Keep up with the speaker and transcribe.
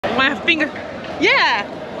my finger. Yeah.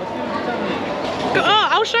 Oh,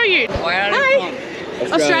 I'll show you. Hi.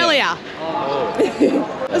 Australia.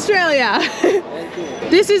 Oh. Australia.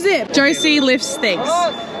 This is it. Josie lifts things.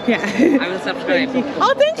 Yeah. I will subscribe.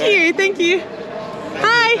 Oh, thank you. Thank you.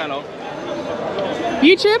 Hi.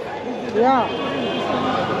 YouTube? Yeah.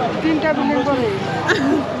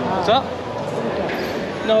 What's up?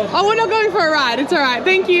 No. Oh, we're not going for a ride. It's alright.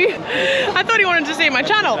 Thank you. I thought he wanted to see my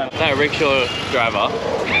channel. That rickshaw driver,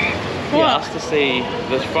 he asked to see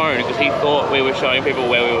this phone because he thought we were showing people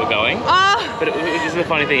where we were going. But it was just a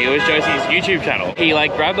funny thing. It was Josie's YouTube channel. He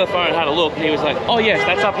like grabbed the phone and had a look and he was like, oh yes,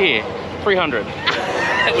 that's up here. 300.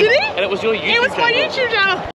 Did he? And it was your YouTube channel. It was my YouTube channel.